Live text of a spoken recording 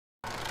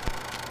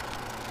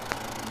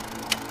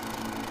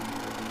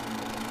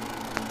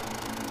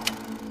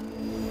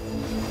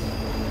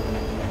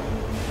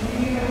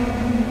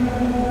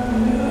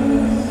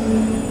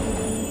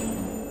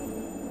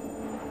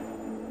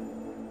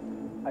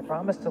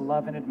promise to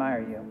love and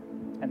admire you,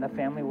 and the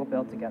family we'll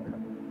build together.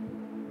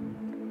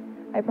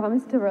 I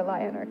promise to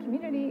rely on our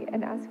community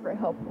and ask for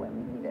help when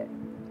we need it.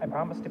 I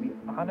promise to be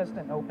honest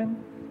and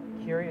open,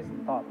 curious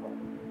and thoughtful,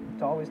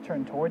 to always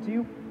turn towards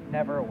you,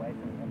 never away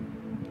from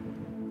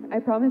you.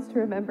 I promise to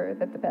remember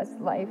that the best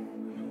life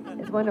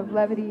is one of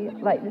levity,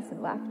 lightness,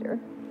 and laughter.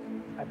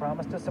 I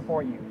promise to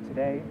support you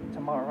today,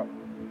 tomorrow,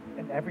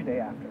 and every day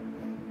after.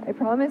 I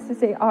promise to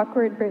stay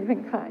awkward, brave,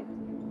 and kind.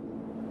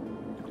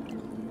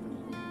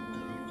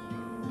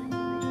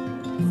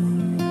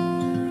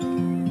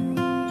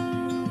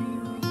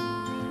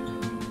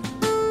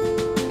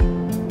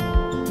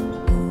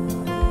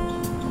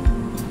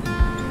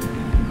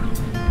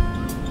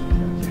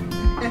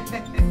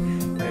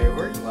 It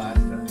worked last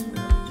time.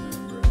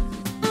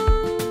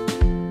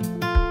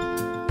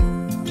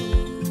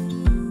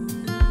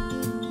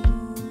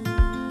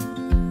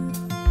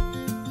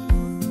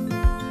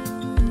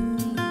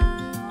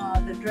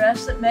 The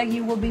dress that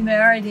Maggie will be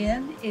married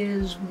in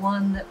is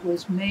one that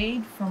was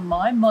made from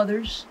my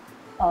mother's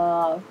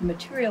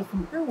material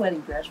from her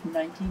wedding dress from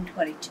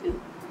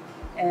 1922.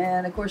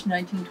 And of course,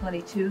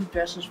 1922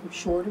 dresses were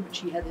shorter, but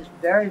she had this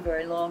very,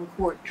 very long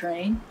court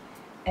train.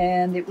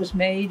 And it was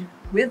made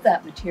with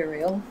that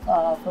material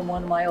from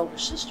one of my older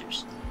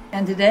sisters.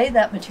 And today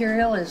that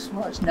material is,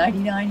 well, it's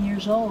 99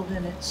 years old,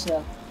 and it's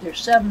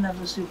there's 7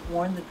 of us who've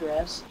worn the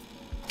dress.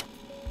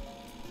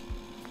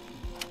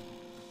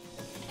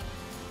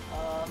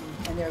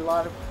 And there are a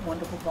lot of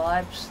wonderful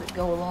vibes that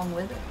go along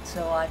with it.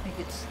 So I think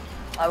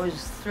I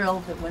was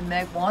thrilled that when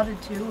Meg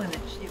wanted to, and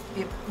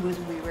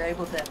we were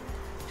able to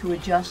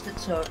adjust it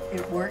so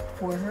it worked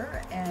for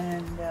her,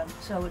 and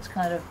so it's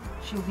kind of,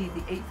 she'll be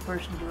the 8th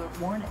person to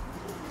have worn it.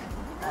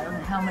 I don't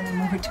know how many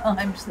more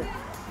times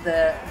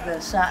the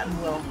satin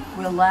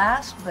will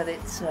last, but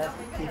it's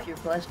if you're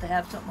blessed to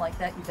have something like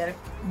that, you better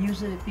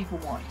use it if people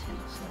want to.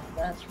 So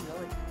that's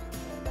really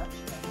that's.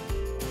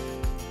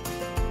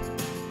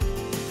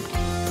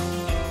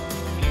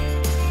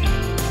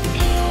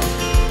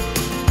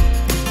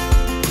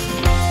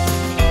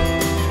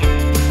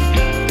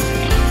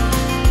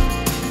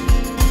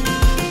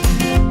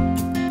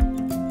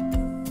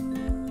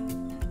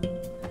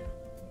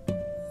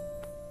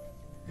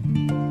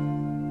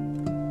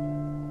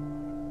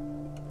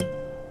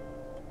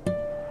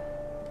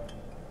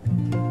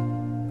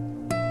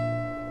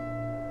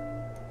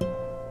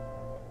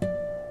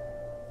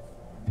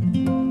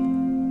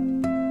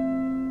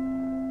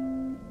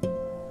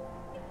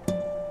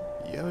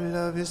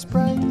 Love is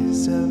bright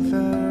as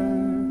ever,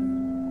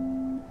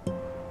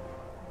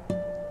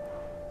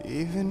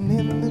 even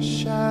in the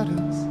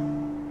shadows.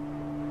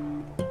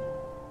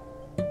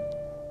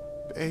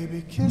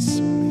 Baby, kiss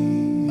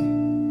me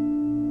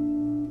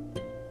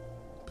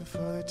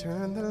before they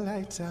turn the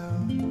lights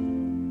out.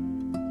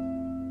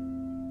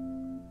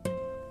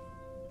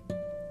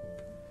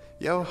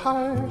 Your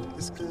heart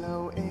is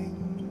glowing,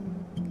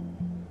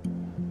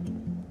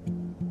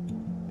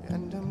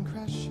 and I'm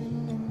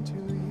crashing into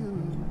you.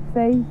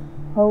 Faith,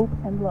 hope,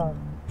 and love.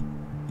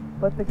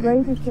 But the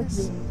greatest of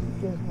these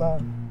is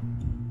love.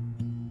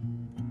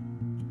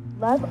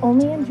 Love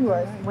only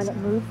endures when it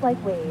moves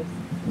like waves,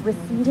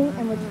 receding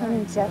and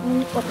returning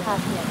gently or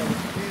passionately,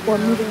 or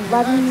moving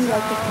lovingly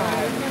like the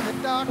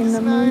tide, in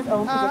the moon's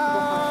own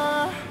predictable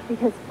heart.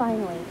 Because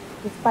finally,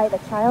 despite a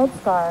child's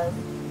scars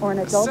or an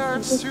adult's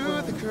deepest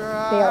wounds,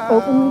 they are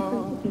openly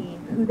free to be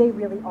who they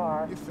really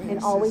are,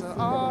 and always who they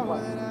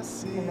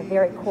was. In the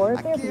very core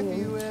of their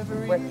being,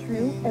 where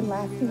true and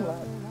lasting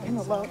love can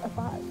alone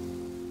abide.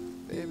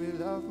 Baby,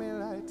 love me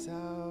lights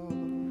out.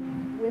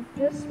 With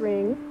this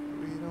ring,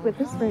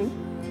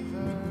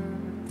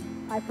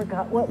 I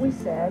forgot what we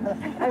said.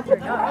 I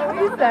forgot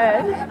what we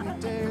said.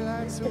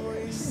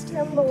 To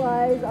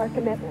symbolize our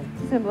commitment.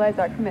 To symbolize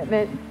our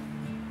commitment.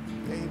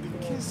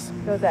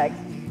 Those eggs.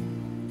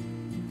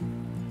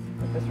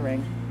 With this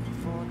ring.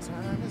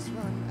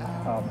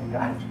 Oh my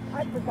God.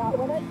 I forgot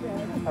what I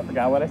said. I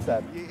forgot what I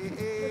said.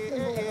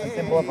 A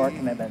symbol of our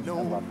commitment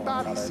and love for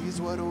one another.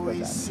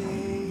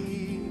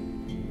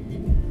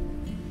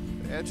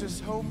 They're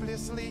just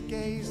hopelessly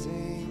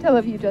gazing. To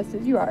love you just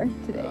as you are,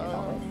 today and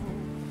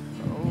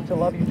always. To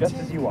love you just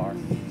as you are,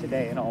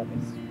 today and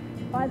always.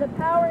 By the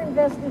power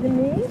invested in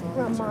me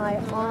from my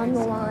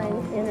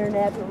on-the-line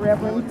internet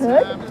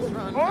reverendhood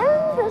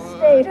and the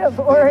state of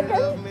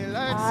Oregon,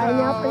 I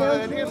now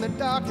pronounce you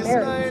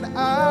married. You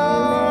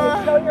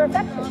may show your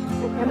affection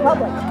in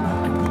public.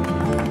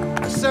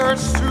 I search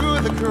through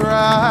the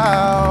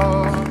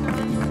crowd.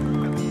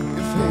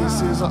 Your face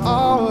is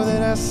all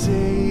that I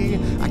see.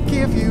 I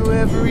give you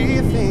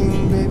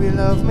everything, baby,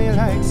 love me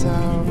lights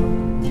out.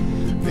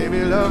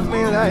 Baby, love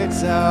me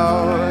lights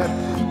out.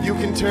 You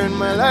can turn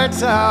my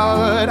lights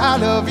out. I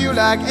love you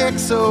like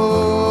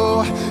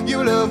EXO.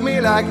 You love me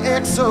like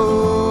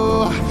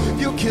EXO.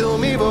 You kill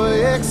me, boy,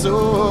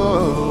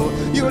 EXO.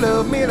 You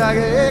love me like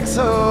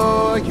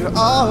EXO. You're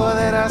all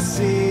that I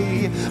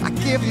see. I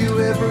give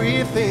you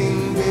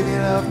everything. Baby,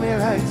 love me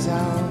lights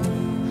out.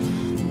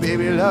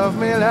 Baby, love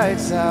me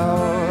lights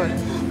out.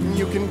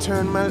 You can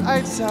turn my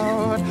lights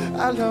out.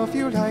 I love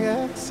you like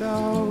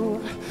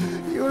XO.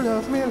 You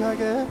love me like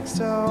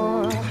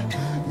XO.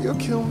 You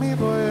kill me,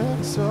 boy,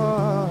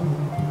 XO.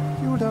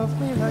 You love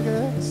me like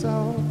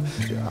XO.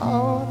 You're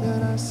all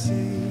that I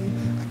see.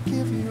 I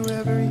give you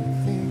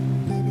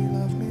everything. Baby,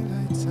 love me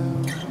lights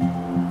out.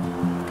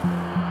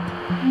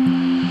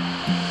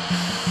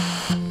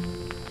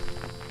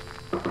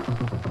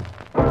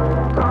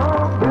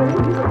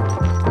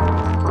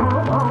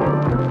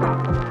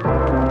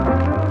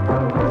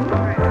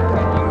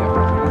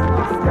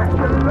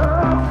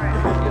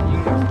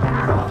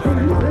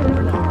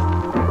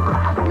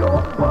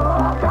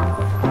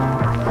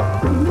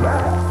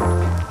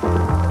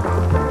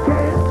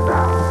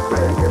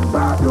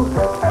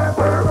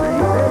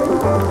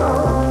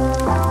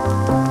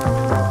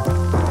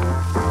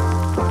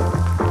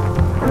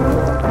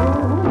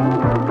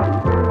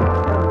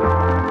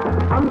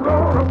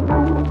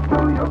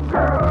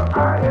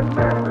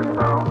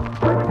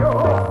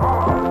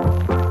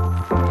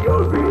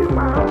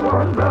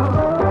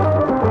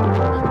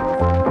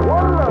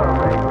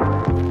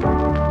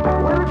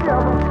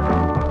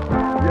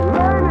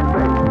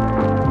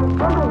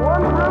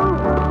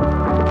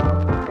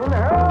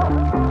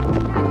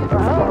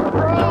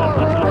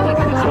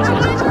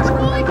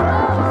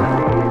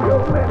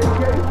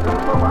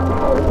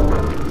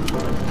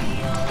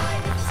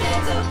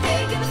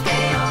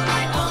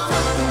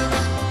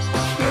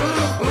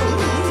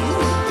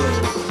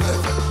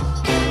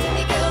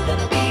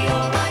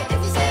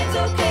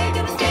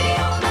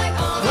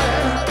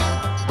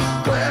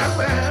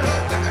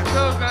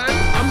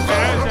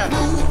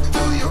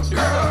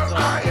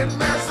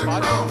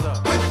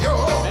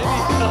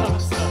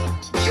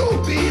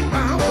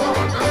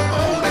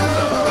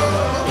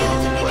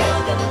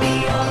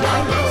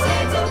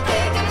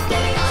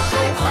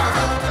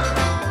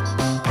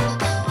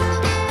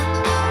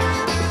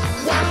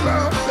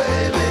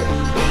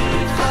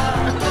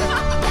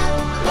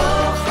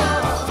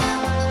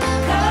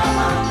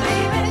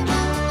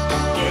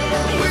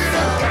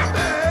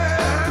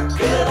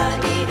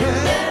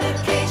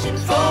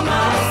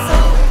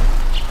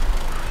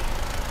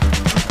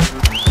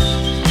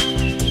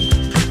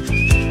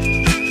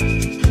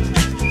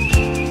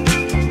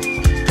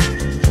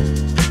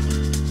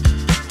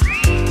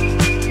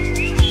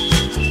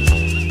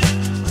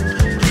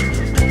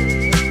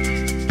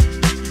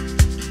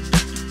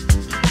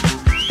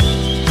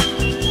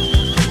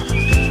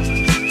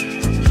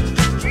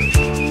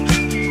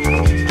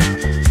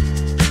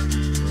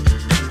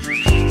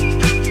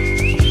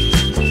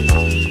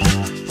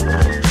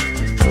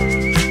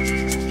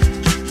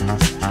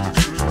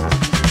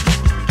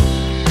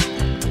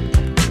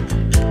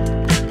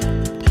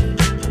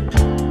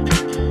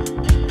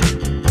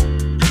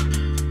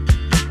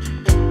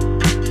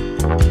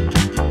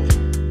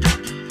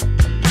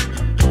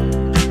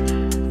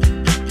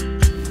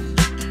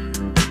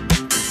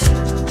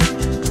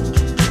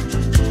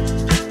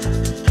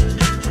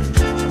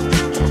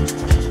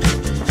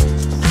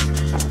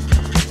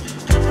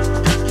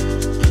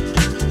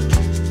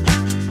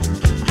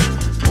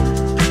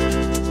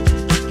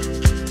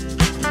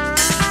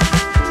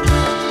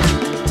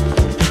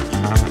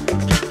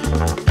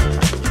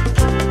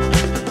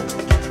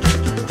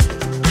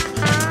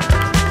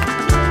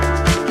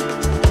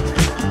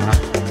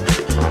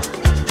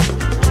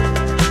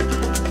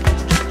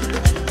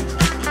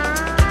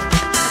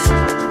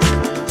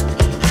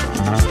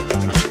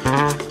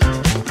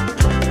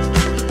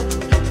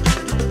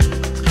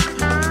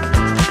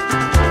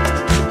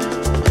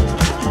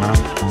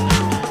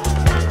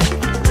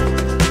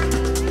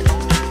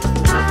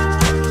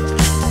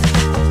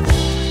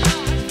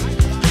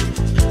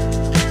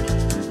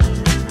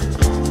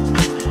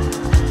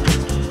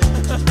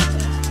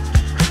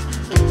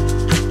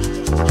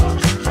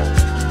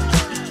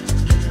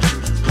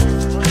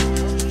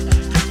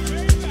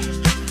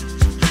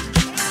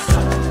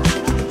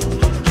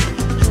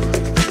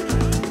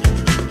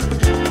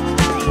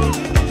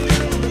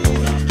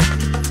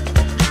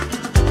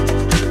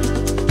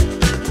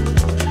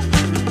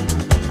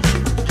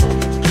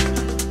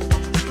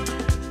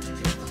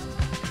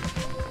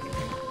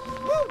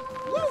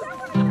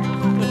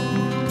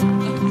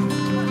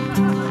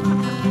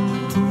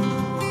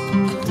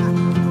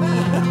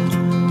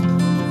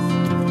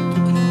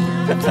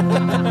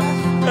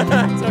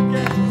 It's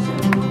okay.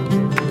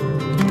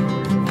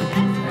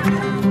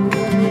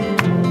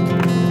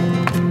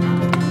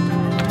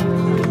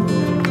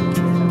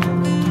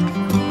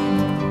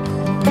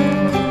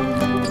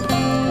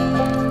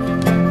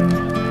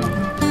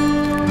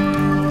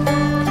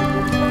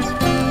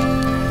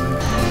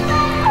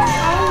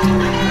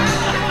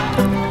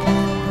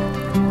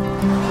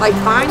 Like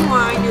fine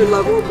wine, your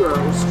love will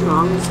grow,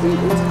 strong and sweet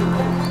in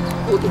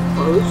time. Hold it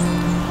close,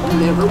 and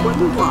never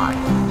wonder why.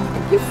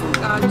 A gift from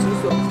God to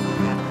souls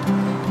met.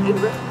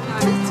 And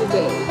recognize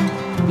today.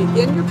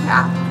 Begin your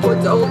path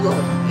towards old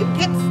love and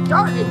get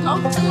started.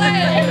 Don't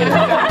delay.